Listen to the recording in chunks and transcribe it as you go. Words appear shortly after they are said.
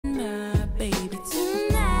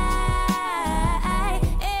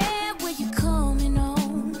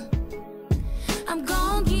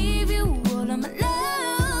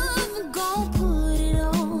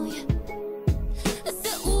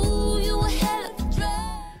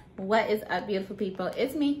What is up, beautiful people?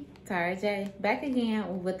 It's me, Tara J, back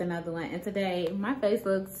again with another one. And today my face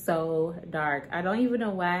looks so dark. I don't even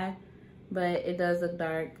know why, but it does look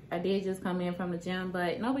dark. I did just come in from the gym,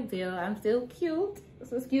 but no big deal. I'm still cute.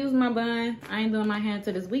 So excuse my bun. I ain't doing my hair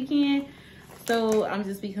until this weekend, so I'm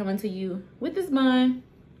just be coming to you with this bun.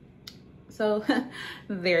 So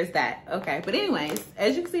there's that. Okay, but anyways,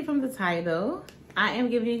 as you can see from the title, I am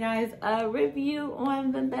giving you guys a review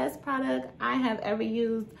on the best product I have ever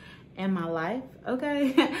used in my life,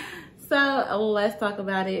 okay? So let's talk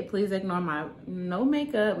about it. Please ignore my no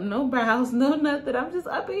makeup, no brows, no nothing. I'm just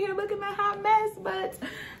up in here looking a hot mess, but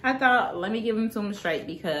I thought, let me give them to them straight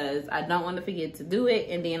because I don't want to forget to do it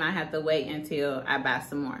and then I have to wait until I buy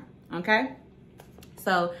some more, okay?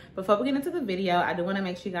 So before we get into the video, I do want to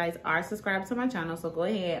make sure you guys are subscribed to my channel. So go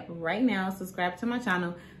ahead right now, subscribe to my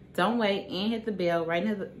channel. Don't wait and hit the bell right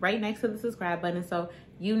next to the subscribe button so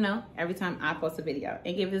you know every time I post a video.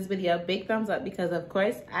 And give this video a big thumbs up because of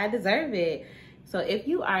course I deserve it. So if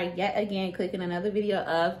you are yet again clicking another video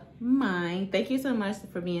of mine, thank you so much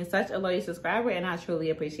for being such a loyal subscriber and I truly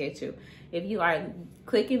appreciate you. If you are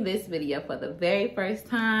clicking this video for the very first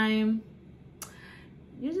time,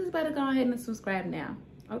 you just better go ahead and subscribe now,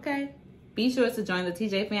 okay? Be sure to join the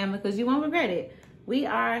TJ family because you won't regret it. We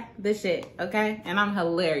are the shit, okay? And I'm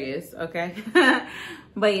hilarious, okay?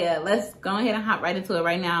 But yeah, let's go ahead and hop right into it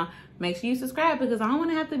right now. Make sure you subscribe because I don't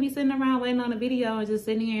want to have to be sitting around waiting on a video and just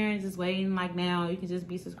sitting here and just waiting like now. You can just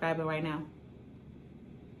be subscribing right now.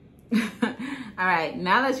 All right,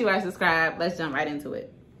 now that you are subscribed, let's jump right into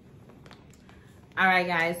it. All right,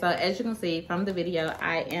 guys, so as you can see from the video,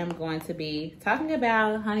 I am going to be talking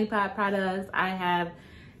about HoneyPot products. I have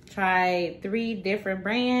tried 3 different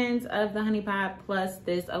brands of the HoneyPot plus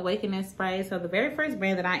this awakening spray. So the very first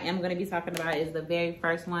brand that I am going to be talking about is the very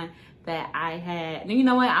first one that I had. And you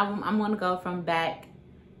know what? I'm going to go from back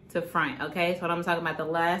to front, okay? So I'm talking about the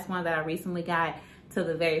last one that I recently got to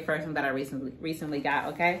the very first one that I recently got,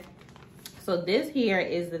 okay? So this here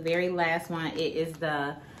is the very last one. It is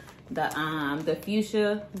the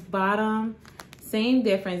fuchsia bottom. Same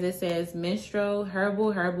difference. It says menstrual,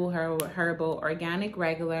 herbal, organic,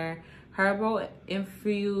 regular, herbal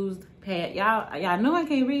infused pad. Y'all know I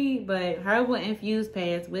can't read, but herbal infused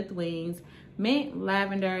pads with wings, mint,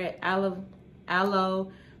 lavender,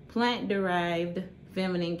 aloe, plant derived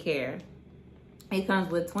feminine care. It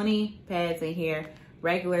comes with 20 pads in here,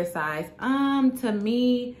 regular size. To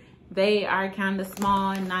me, they are kind of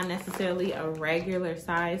small and not necessarily a regular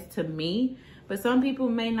size to me, but some people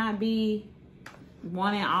may not be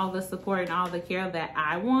wanting all the support and all the care that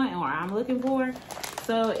I want or I'm looking for.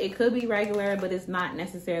 So it could be regular, but it's not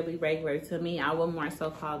necessarily regular to me. I would more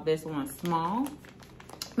so call this one small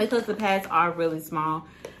because the pads are really small.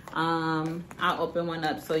 I'll open one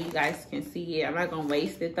up so you guys can see it. I'm not gonna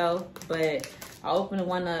waste it though, but I'll open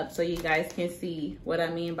one up so you guys can see what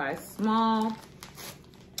I mean by small.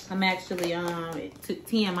 I'm actually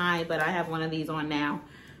TMI, but I have one of these on now,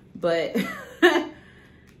 but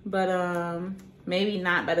maybe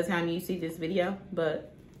not by the time you see this video,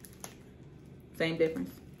 but same difference.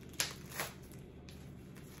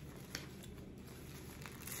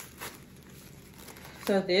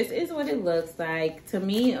 So this is what it looks like. To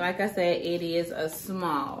me, like I said, it is a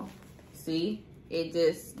small. See,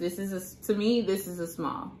 to me, this is a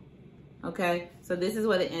small. Okay, so this is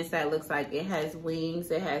what the inside looks like. It has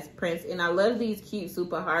wings, it has prints, and I love these cute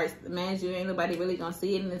super hearts. Man, you ain't nobody really gonna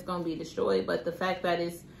see it and it's gonna be destroyed, but the fact that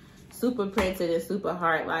it's super printed and super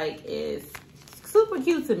heart like is super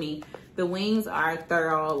cute to me. The wings are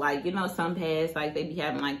thorough, like, you know, some pads like they be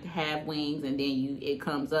having like half wings and then it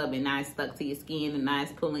comes up and now it's stuck to your skin and now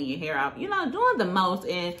it's pulling your hair off, you know, doing the most.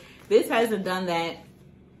 And this hasn't done that,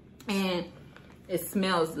 and it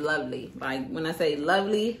smells lovely. Like when I say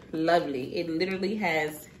lovely, lovely, it literally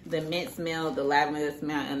has the mint smell, the lavender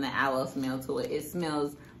smell, and the aloe smell to it. It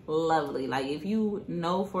smells lovely. Like if you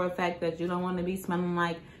know for a fact that you don't want to be smelling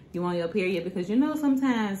like you on your period, because you know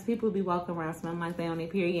sometimes people be walking around smelling like they on their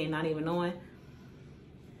period and not even knowing,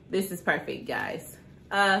 this is perfect, guys.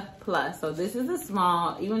 Plus, so this is a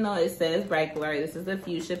small, even though it says regular, this is a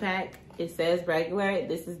fuchsia pack. It says regular,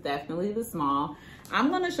 this is definitely the small.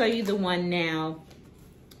 I'm gonna show you the one now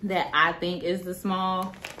that I think is the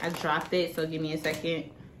small. I dropped it, so give me a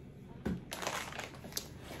second.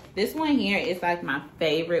 This one here is like my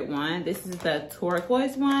favorite one. This is the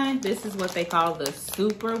turquoise one. This is what they call the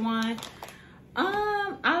super one.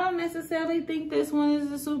 I don't necessarily think this one is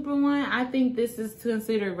the super one. I think this is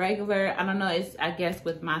considered regular. I don't know, it's, I guess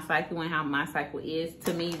with my cycle and how my cycle is,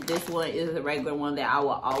 to me, this one is the regular one that I will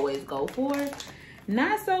always go for.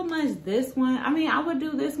 Not so much this one. I mean, I would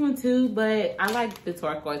do this one too, but I like the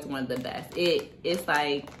turquoise one the best. It's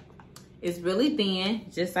like, it's really thin,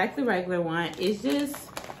 just like the regular one. It's just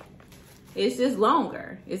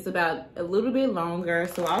longer. It's about a little bit longer.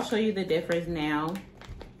 So I'll show you the difference now.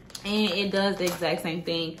 And it does the exact same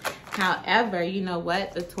thing. However, you know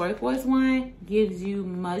what? The turquoise one gives you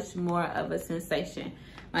much more of a sensation.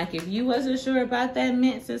 Like if you wasn't sure about that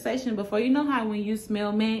mint sensation before, you know how when you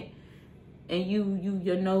smell mint and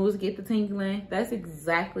your nose get the tingling, that's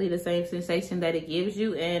exactly the same sensation that it gives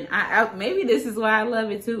you. And I maybe this is why I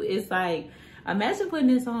love it too. It's like, imagine putting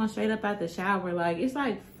this on straight up out the shower. Like, it's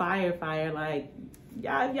like fire. Like,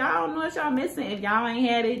 y'all don't know what y'all missing. If y'all ain't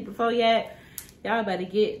had it before yet, y'all better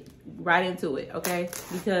get right into it, okay?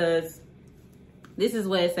 Because this is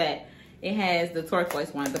where it's at. It has the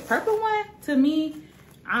turquoise one. The purple one, to me,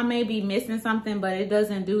 I may be missing something, but it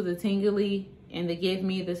doesn't do the tingly and to give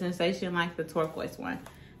me the sensation like the turquoise one.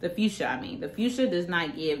 The fuchsia, I mean. The fuchsia does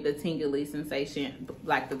not give the tingly sensation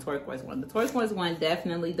like the turquoise one. The turquoise one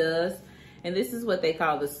definitely does. And this is what they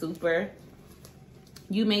call the super.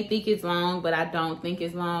 You may think it's long, but I don't think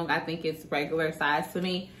it's long. I think it's regular size to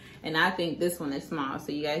me. And I think this one is small.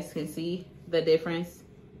 So you guys can see the difference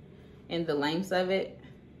in the lengths of it.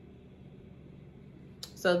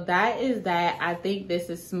 So that is that. I think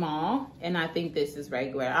this is small and I think this is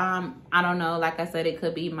regular. I don't know. Like I said, it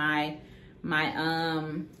could be it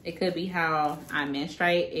could be how I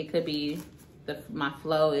menstruate. It could be my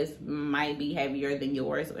flow might be heavier than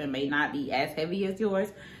yours. It may not be as heavy as yours,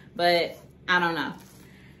 but I don't know.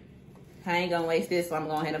 I ain't gonna waste this, so I'm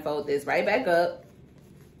going ahead and fold this right back up.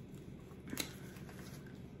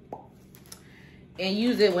 And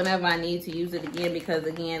use it whenever I need to use it again, because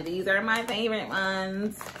again, these are my favorite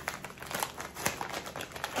ones.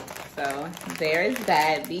 So there's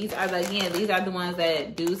that. These are the ones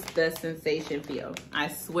that do the sensation feel. I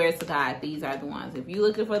swear to God, these are the ones. If you're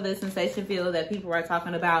looking for the sensation feel that people are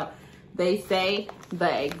talking about, they say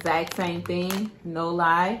the exact same thing. No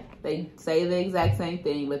lie, they say the exact same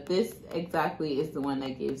thing, but this exactly is the one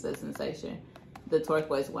that gives the sensation. The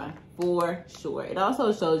turquoise one, for sure. It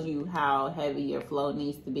also shows you how heavy your flow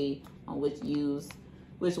needs to be on which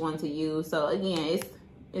one to use. So again,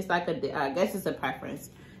 it's like I guess it's a preference.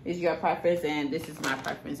 It's your preference, and this is my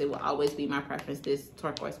preference. It will always be my preference, this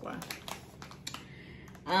turquoise one.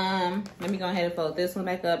 Let me go ahead and fold this one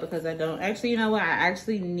back up because I don't actually, you know what? I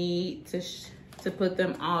actually need to put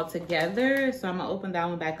them all together. So I'm gonna open that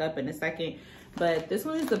one back up in a second. But this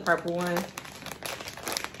one is the purple one.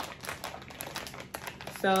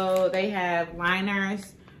 So they have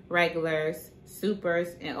liners, regulars, supers,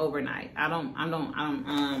 and overnight. I'm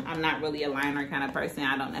not really a liner kind of person.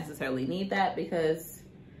 I don't necessarily need that because,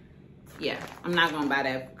 yeah, I'm not gonna buy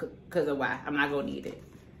that because of why. I'm not gonna need it.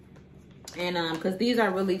 And because these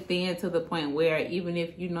are really thin to the point where even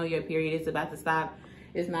if you know your period is about to stop,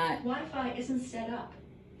 it's not. Wi-Fi isn't set up.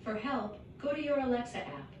 For help, go to your Alexa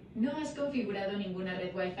app. No has configurado ninguna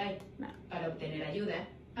red Wi-Fi. No. Para obtener ayuda,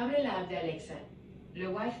 abre la app de Alexa. Le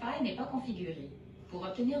Wi-Fi n'est pas configuré. Pour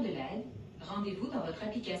obtenir de l'aide, rendez-vous dans votre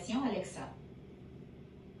application Alexa.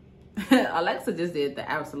 Alexa just did the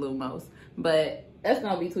absolute most, but that's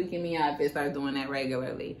gonna be tweaking me out if it starts doing that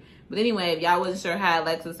regularly. But anyway, if y'all wasn't sure how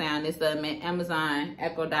Alexa sound, it's the Amazon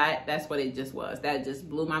Echo Dot. That's what it just was. That just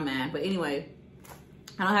blew my mind. But anyway,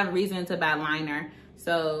 I don't have a reason to buy liner.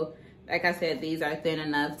 So like I said, these are thin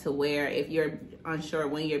enough to where if you're unsure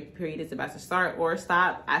when your period is about to start or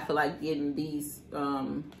stop, I feel like getting these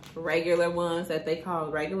regular ones that they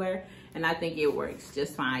call regular, and I think it works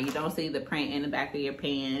just fine. You don't see the print in the back of your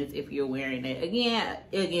pants if you're wearing it. Again,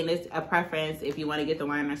 it's a preference. If you want to get the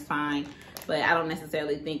liners, fine, but I don't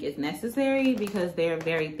necessarily think it's necessary because they're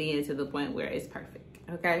very thin to the point where it's perfect.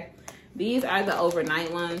 Okay, these are the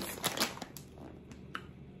overnight ones.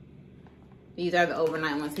 These are the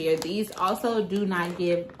overnight ones here. These also do not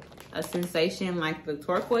give a sensation like the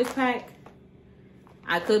turquoise pack.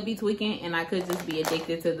 I could be tweaking and I could just be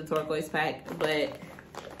addicted to the turquoise pack, but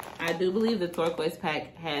I do believe the turquoise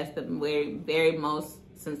pack has the very most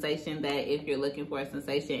sensation that if you're looking for a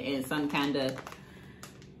sensation and some kind of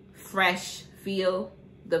fresh feel,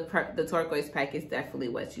 the turquoise pack is definitely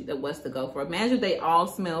what's to go for. Imagine they all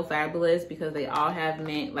smell fabulous because they all have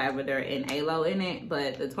mint, lavender, and aloe in it.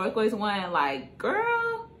 But the turquoise one, like,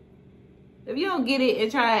 girl, if you don't get it and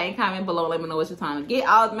try it and comment below, let me know what you're talking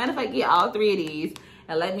about. Matter of fact, get all three of these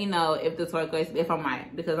and let me know if the turquoise, if I'm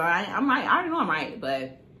right, because I'm right. I already know I'm right,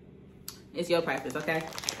 but it's your preference, okay?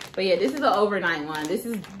 But yeah, this is the overnight one. This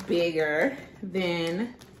is bigger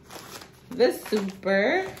than the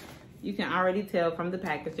super. You can already tell from the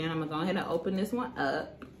packaging. I'm gonna go ahead and open this one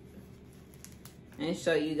up. and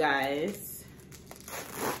show you guys.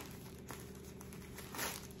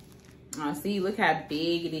 Oh, see, look how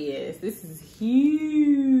big it is. This is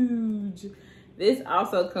huge. This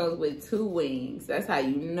also comes with 2 wings. That's how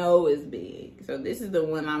you know it's big. So this is the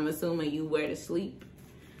one I'm assuming you wear to sleep.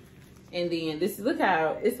 And then this, look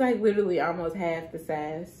how, it's like literally almost half the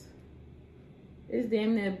size. It's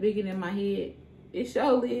damn near bigger than my head. It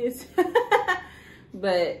surely is.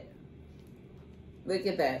 But look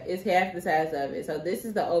at that. It's half the size of it. So this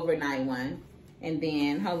is the overnight one. And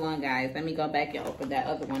then, hold on guys, let me go back and open that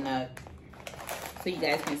other one up so you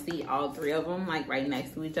guys can see all 3 of them like right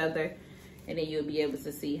next to each other. And then you'll be able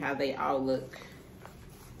to see how they all look.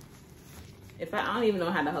 I don't even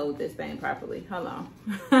know how to hold this thing properly. Hold on.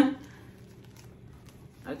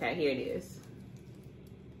 Okay, here it is.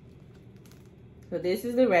 So this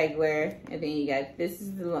is the regular, and then you got, this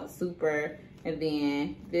is the super, and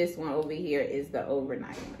then this one over here is the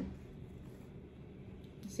overnight one.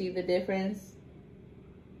 See the difference?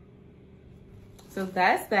 So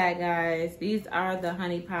that's that, guys. These are the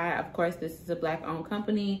HoneyPot. Of course, this is a Black-owned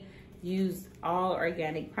company. Use all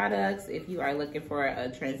organic products. If you are looking for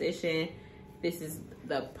a transition, this is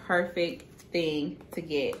the perfect thing to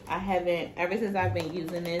get. Ever since I've been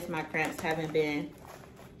using this, my cramps haven't been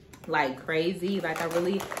like crazy. Like I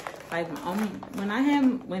really, like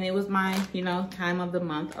when it was my, you know, time of the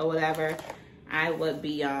month or whatever, I would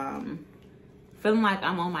be feeling like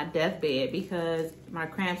I'm on my deathbed because my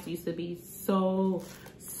cramps used to be so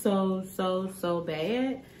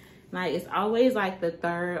bad. Like it's always like the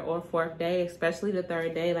 3rd or 4th day, especially the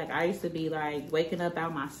 3rd day. Like I used to be like waking up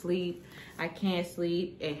out my sleep. I can't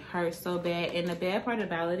sleep. It hurts so bad. And the bad part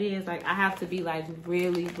about it is like I have to be like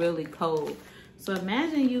really cold. So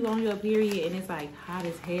imagine you on your period and it's like hot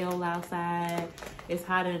as hell outside. It's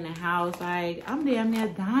hot in the house. Like I'm damn near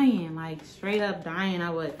dying, like straight up dying.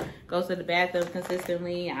 I would go to the bathroom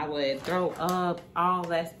consistently. I would throw up, all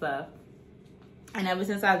that stuff. And ever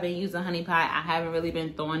since I've been using HoneyPot, I haven't really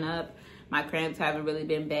been throwing up. My cramps haven't really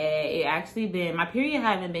been bad. It actually been, my period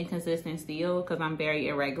haven't been consistent still because I'm very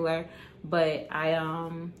irregular. But I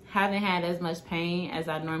haven't had as much pain as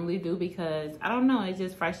I normally do because, I don't know, it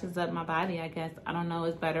just freshens up my body, I guess. I don't know,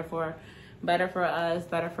 it's better for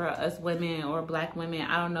us women or Black women.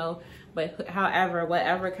 I don't know. But however,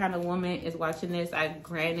 whatever kind of woman is watching this,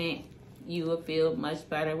 granted, you will feel much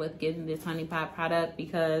better with getting this HoneyPot product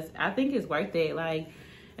because I think it's worth it. Like,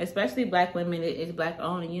 especially Black women, it's Black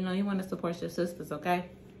owned, and you know you want to support your sisters, okay?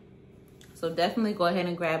 So definitely go ahead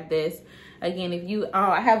and grab this. Again, if you,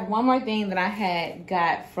 I have one more thing that I had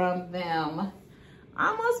got from them.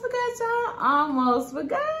 Almost forgot, y'all. Almost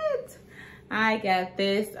forgot. I got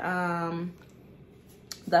this, the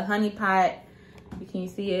HoneyPot. Can you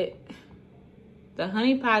see it? The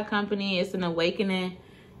HoneyPot company. It's an Awakening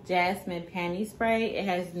Jasmine Panty Spray. It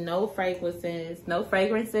has no fragrances,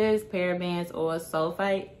 parabens, or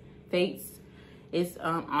sulfates. It's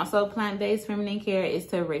also plant-based feminine care. It's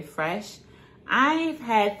to refresh. I've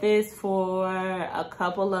had this for a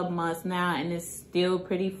couple of months now and it's still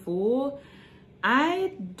pretty full.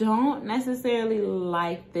 I don't necessarily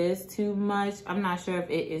like this too much. I'm not sure if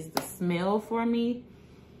it is the smell for me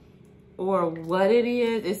or what it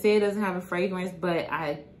is. It said it doesn't have a fragrance, but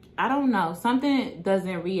I don't know. Something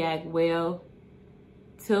doesn't react well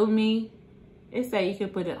to me. It say you can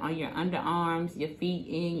put it on your underarms, your feet,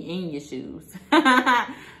 and your shoes.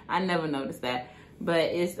 I never noticed that.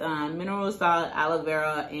 But it's mineral salt, aloe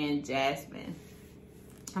vera, and jasmine.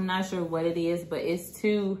 I'm not sure what it is, but it's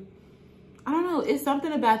too, I don't know. It's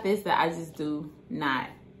something about this that I just do not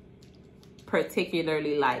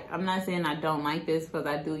particularly like. I'm not saying I don't like this because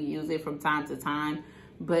I do use it from time to time.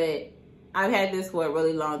 But I've had this for a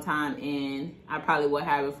really long time and I probably will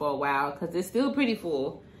have it for a while because it's still pretty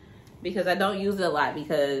full. Because I don't use it a lot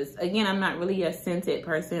because, again, I'm not really a scented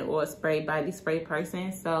person or a body spray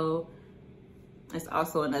person. So it's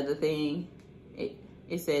also another thing.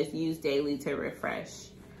 It says use daily to refresh.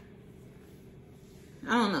 I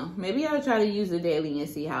don't know. Maybe I'll try to use it daily and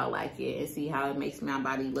see how I like it and see how it makes my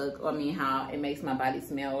body look. Or, I mean, how it makes my body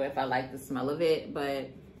smell or if I like the smell of it. But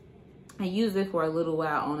I used it for a little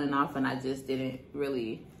while on and off and I just didn't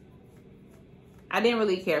really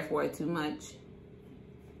care for it too much.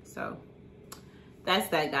 So that's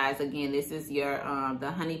that, guys. Again, this is your the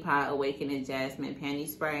HoneyPot Awakening Jasmine Panty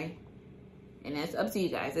Spray. And that's up to you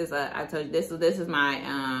guys. I told you this is my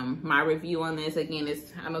my review on this. Again,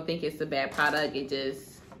 I don't think it's a bad product.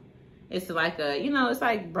 It's like a, you know, it's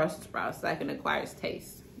like Brussels sprouts, like an acquired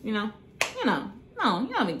taste. No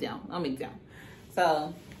big deal.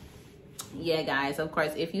 So yeah, guys, of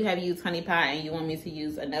course, if you have used HoneyPot and you want me to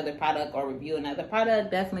use another product or review another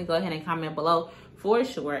product, definitely go ahead and comment below for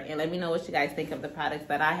sure. And let me know what you guys think of the products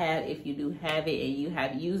that I have, if you do have it and you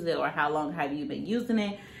have used it, or how long have you been using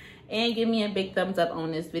it. And give me a big thumbs up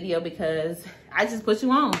on this video because I just put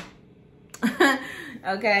you on.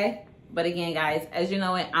 Okay? But again, guys, as you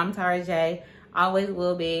know it, I'm Tara J. Always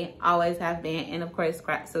will be, always have been. And of course,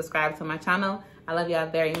 subscribe to my channel. I love y'all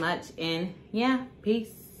very much. And yeah,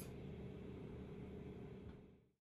 peace.